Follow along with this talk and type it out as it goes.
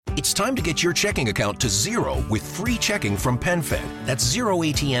It's time to get your checking account to zero with free checking from PenFed. That's zero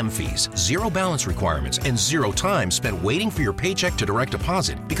ATM fees, zero balance requirements, and zero time spent waiting for your paycheck to direct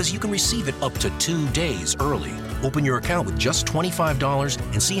deposit because you can receive it up to 2 days early. Open your account with just $25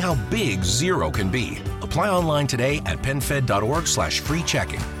 and see how big zero can be. Apply online today at PenFed.org/free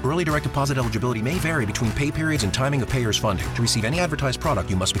checking. Early direct deposit eligibility may vary between pay periods and timing of payers' funding. To receive any advertised product,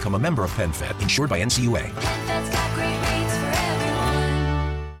 you must become a member of PenFed, insured by NCUA. PenFed's got great rates for everyone.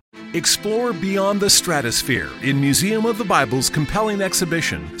 Explore beyond the stratosphere in Museum of the Bible's compelling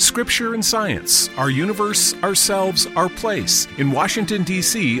exhibition, Scripture and Science, Our Universe, Ourselves, Our Place, in Washington,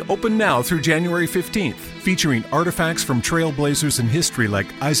 D.C., open now through January 15th, featuring artifacts from trailblazers in history like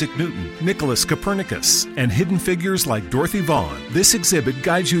Isaac Newton, Nicholas Copernicus, and hidden figures like Dorothy Vaughan. This exhibit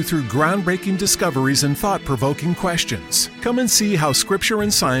guides you through groundbreaking discoveries and thought-provoking questions. Come and see how Scripture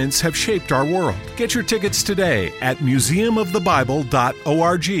and science have shaped our world. Get your tickets today at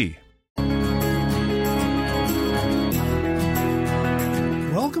museumofthebible.org.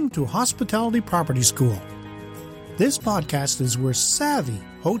 Welcome to Hospitality Property School. This podcast is where savvy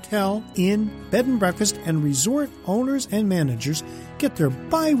hotel, inn, bed and breakfast, and resort owners and managers get their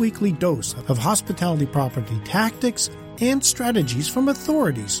bi-weekly dose of hospitality property tactics and strategies from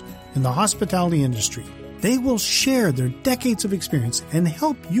authorities in the hospitality industry. They will share their decades of experience and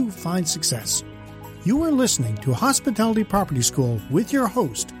help you find success. You are listening to Hospitality Property School with your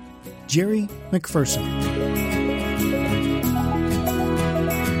host, Jerry McPherson.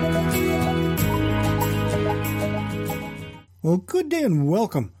 Well, good day and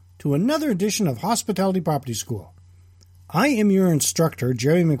welcome to another edition of Hospitality Property School. I am your instructor,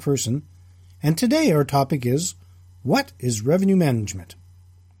 Jerry McPherson, and today our topic is, what is revenue management?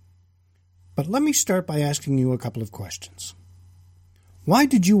 But let me start by asking you a couple of questions. Why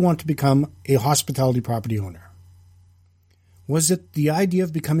did you want to become a hospitality property owner? Was it the idea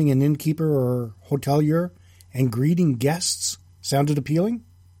of becoming an innkeeper or hotelier and greeting guests sounded appealing?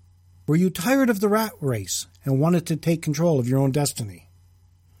 Were you tired of the rat race and wanted to take control of your own destiny?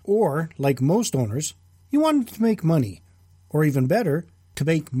 Or, like most owners, you wanted to make money, or even better, to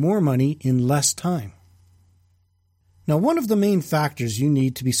make more money in less time. Now, one of the main factors you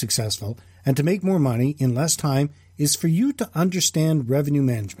need to be successful and to make more money in less time is for you to understand revenue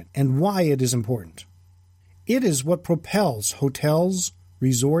management and why it is important. It is what propels hotels,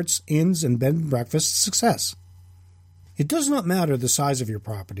 resorts, inns, and bed and breakfast success. It does not matter the size of your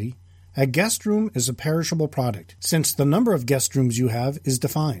property. A guest room is a perishable product, since the number of guest rooms you have is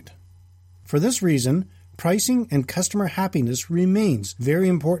defined. For this reason, pricing and customer happiness remains very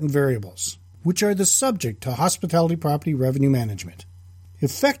important variables, which are the subject to hospitality property revenue management.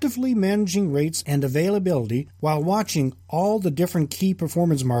 Effectively managing rates and availability while watching all the different key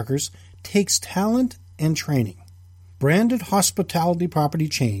performance markers takes talent and training. Branded hospitality property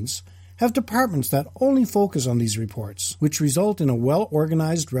chains have departments that only focus on these reports, which result in a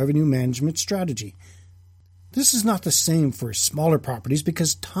well-organized revenue management strategy. This is not the same for smaller properties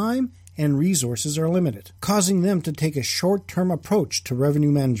because time and resources are limited, causing them to take a short-term approach to revenue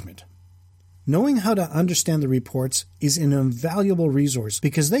management. Knowing how to understand the reports is an invaluable resource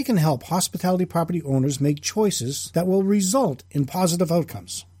because they can help hospitality property owners make choices that will result in positive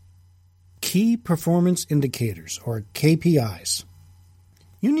outcomes. Key Performance Indicators, or KPIs.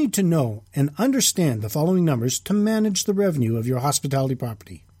 You need to know and understand the following numbers to manage the revenue of your hospitality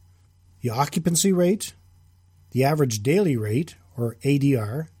property: the occupancy rate, the average daily rate, or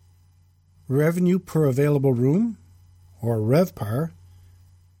ADR, revenue per available room, or RevPAR,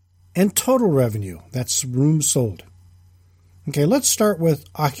 and total revenue, that's rooms sold. Okay, let's start with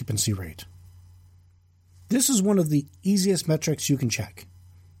occupancy rate. This is one of the easiest metrics you can check.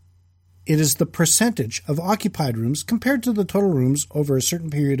 It is the percentage of occupied rooms compared to the total rooms over a certain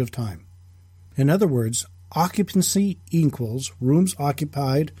period of time. In other words, occupancy equals rooms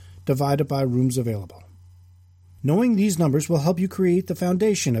occupied divided by rooms available. Knowing these numbers will help you create the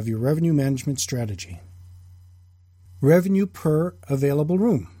foundation of your revenue management strategy. Revenue per available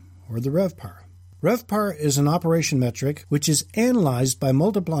room, or the RevPAR. RevPAR is an operation metric which is analyzed by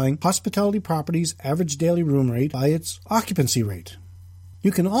multiplying hospitality properties' average daily room rate by its occupancy rate.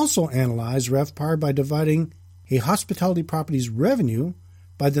 You can also analyze RevPAR by dividing a hospitality property's revenue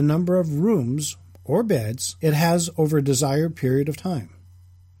by the number of rooms or beds it has over a desired period of time.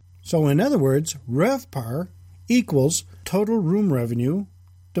 So in other words, RevPAR equals total room revenue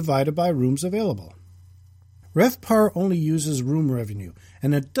divided by rooms available. RevPAR only uses room revenue,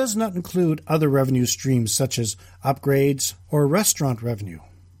 and it does not include other revenue streams such as upgrades or restaurant revenue.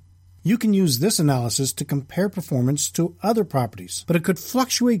 You can use this analysis to compare performance to other properties, but it could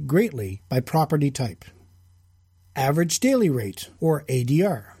fluctuate greatly by property type. Average daily rate, or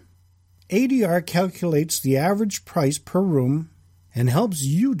ADR. ADR calculates the average price per room and helps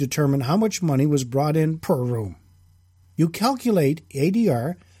you determine how much money was brought in per room. You calculate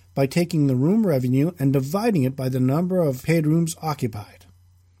ADR by taking the room revenue and dividing it by the number of paid rooms occupied.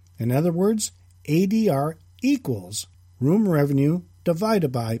 In other words, ADR equals room revenue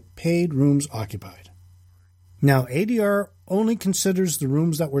divided by paid rooms occupied. Now, ADR only considers the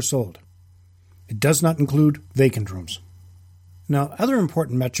rooms that were sold. It does not include vacant rooms. Now, other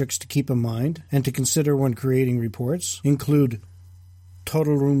important metrics to keep in mind and to consider when creating reports include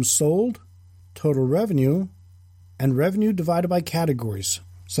total rooms sold, total revenue, and revenue divided by categories,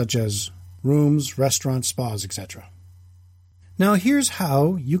 such as rooms, restaurants, spas, etc. Now, here's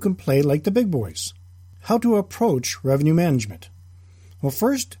how you can play like the big boys. How to approach revenue management. Well,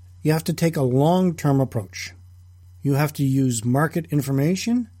 first, you have to take a long-term approach. You have to use market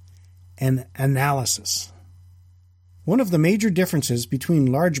information and analysis. One of the major differences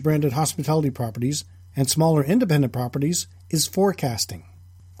between large branded hospitality properties and smaller independent properties is forecasting.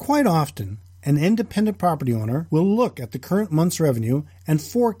 Quite often, an independent property owner will look at the current month's revenue and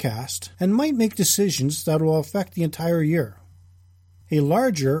forecast and might make decisions that will affect the entire year. A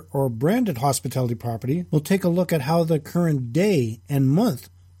larger or branded hospitality property will take a look at how the current day and month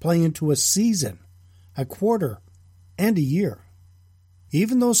play into a season, a quarter, and a year.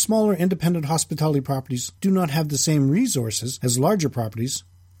 Even though smaller independent hospitality properties do not have the same resources as larger properties,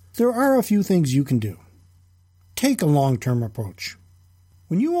 there are a few things you can do. Take a long-term approach.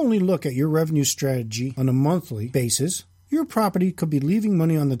 When you only look at your revenue strategy on a monthly basis, your property could be leaving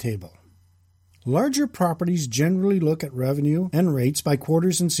money on the table. Larger properties generally look at revenue and rates by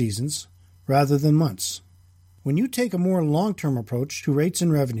quarters and seasons rather than months. When you take a more long-term approach to rates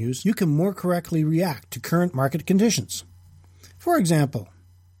and revenues, you can more correctly react to current market conditions. For example,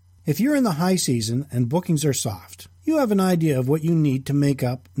 if you're in the high season and bookings are soft, you have an idea of what you need to make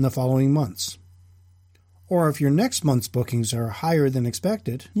up in the following months. Or if your next month's bookings are higher than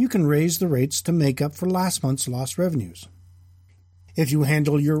expected, you can raise the rates to make up for last month's lost revenues. If you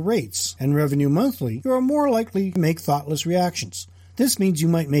handle your rates and revenue monthly, you are more likely to make thoughtless reactions. This means you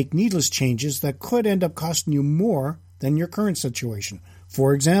might make needless changes that could end up costing you more than your current situation.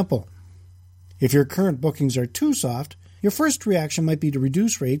 For example, if your current bookings are too soft, your first reaction might be to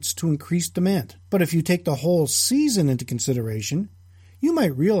reduce rates to increase demand. But if you take the whole season into consideration, you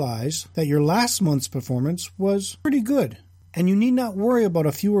might realize that your last month's performance was pretty good, and you need not worry about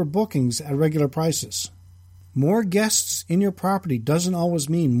a fewer bookings at regular prices. More guests in your property doesn't always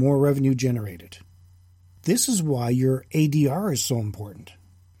mean more revenue generated. This is why your ADR is so important.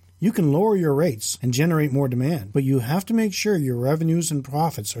 You can lower your rates and generate more demand, but you have to make sure your revenues and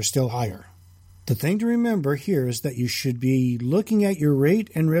profits are still higher. The thing to remember here is that you should be looking at your rate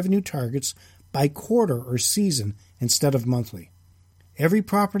and revenue targets by quarter or season instead of monthly. Every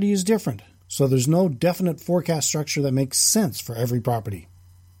property is different, so there's no definite forecast structure that makes sense for every property.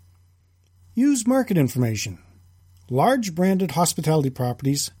 Use market information. Large branded hospitality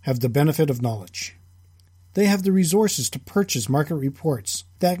properties have the benefit of knowledge. They have the resources to purchase market reports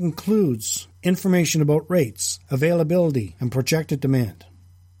that includes information about rates, availability, and projected demand.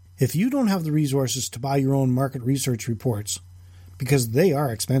 If you don't have the resources to buy your own market research reports, because they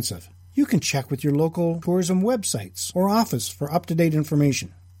are expensive, you can check with your local tourism websites or office for up-to-date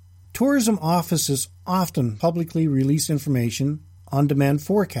information. Tourism offices often publicly release information, on-demand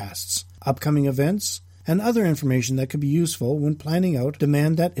forecasts, upcoming events, and other information that could be useful when planning out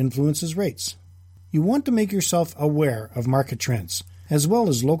demand that influences rates. You want to make yourself aware of market trends, as well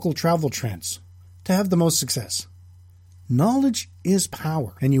as local travel trends, to have the most success. Knowledge is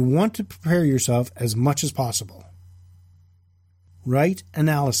power, and you want to prepare yourself as much as possible. Write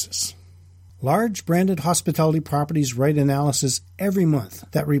analysis. Large branded hospitality properties write analysis every month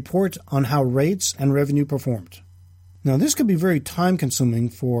that report on how rates and revenue performed. Now, this could be very time-consuming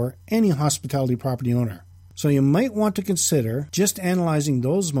for any hospitality property owner, so you might want to consider just analyzing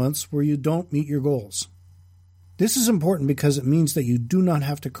those months where you don't meet your goals. This is important because it means that you do not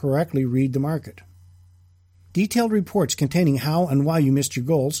have to correctly read the market. Detailed reports containing how and why you missed your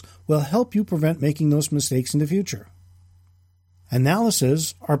goals will help you prevent making those mistakes in the future.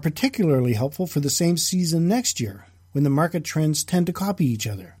 Analyses are particularly helpful for the same season next year, when the market trends tend to copy each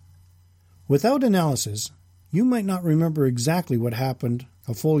other. Without analysis, you might not remember exactly what happened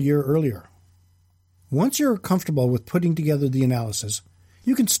a full year earlier. Once you're comfortable with putting together the analysis,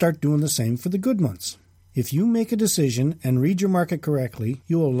 you can start doing the same for the good months. If you make a decision and read your market correctly,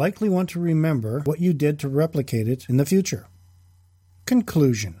 you will likely want to remember what you did to replicate it in the future.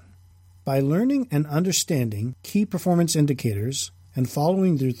 Conclusion. By learning and understanding key performance indicators and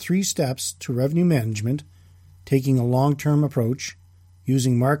following the 3 steps to revenue management, taking a long-term approach,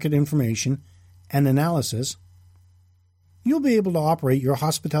 using market information and analysis, you'll be able to operate your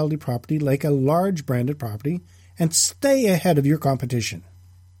hospitality property like a large branded property and stay ahead of your competition.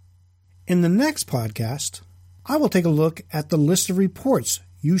 In the next podcast, I will take a look at the list of reports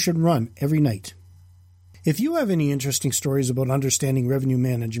you should run every night. If you have any interesting stories about understanding revenue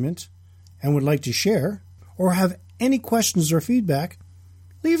management and would like to share, or have any questions or feedback,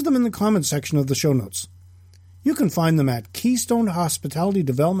 leave them in the comment section of the show notes. You can find them at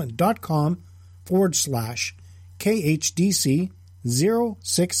keystonehospitalitydevelopment.com/KHDC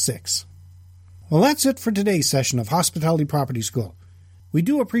 066. Well, that's it for today's session of Hospitality Property School. We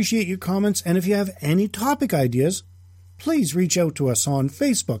do appreciate your comments, and if you have any topic ideas, please reach out to us on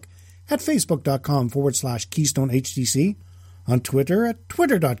Facebook at facebook.com/KeystoneHDC, on Twitter at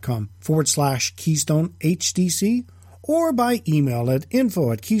twitter.com/KeystoneHDC, or by email at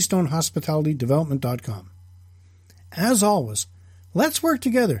info@keystonehospitalitydevelopment.com. As always, let's work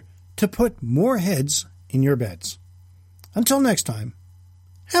together to put more heads in your beds. Until next time,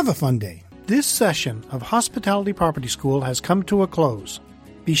 have a fun day. This session of Hospitality Property School has come to a close.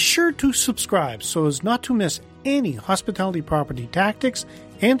 Be sure to subscribe so as not to miss any hospitality property tactics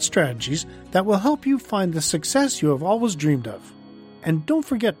and strategies that will help you find the success you have always dreamed of. And don't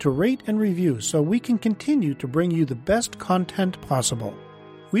forget to rate and review so we can continue to bring you the best content possible.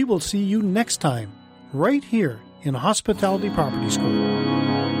 We will see you next time, right here in Hospitality Property School.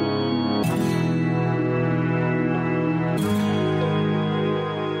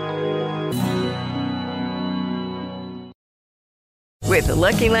 With the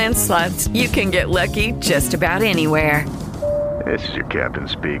Lucky Land Slots, you can get lucky just about anywhere. This is your captain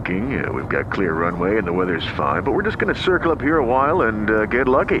speaking. We've got clear runway and the weather's fine, but we're just going to circle up here a while and get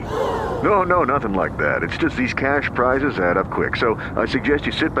lucky. No, nothing like that. It's just these cash prizes add up quick. So I suggest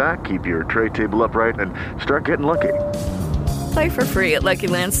you sit back, keep your tray table upright, and start getting lucky. Play for free at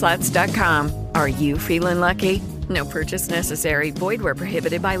LuckyLandSlots.com. Are you feeling lucky? No purchase necessary. Void where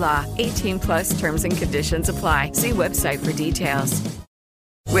prohibited by law. 18+ terms and conditions apply. See website for details.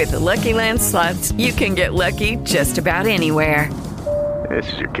 With the Lucky Land Slots, you can get lucky just about anywhere.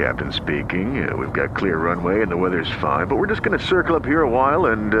 This is your captain speaking. We've got clear runway and the weather's fine, but we're just going to circle up here a while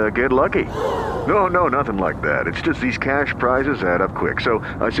and get lucky. No, nothing like that. It's just these cash prizes add up quick. So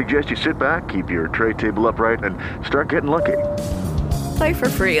I suggest you sit back, keep your tray table upright, and start getting lucky. Play for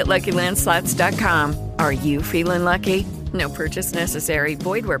free at LuckyLandSlots.com. Are you feeling lucky? No purchase necessary.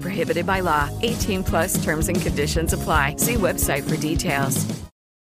 Void where prohibited by law. 18+ terms and conditions apply. See website for details.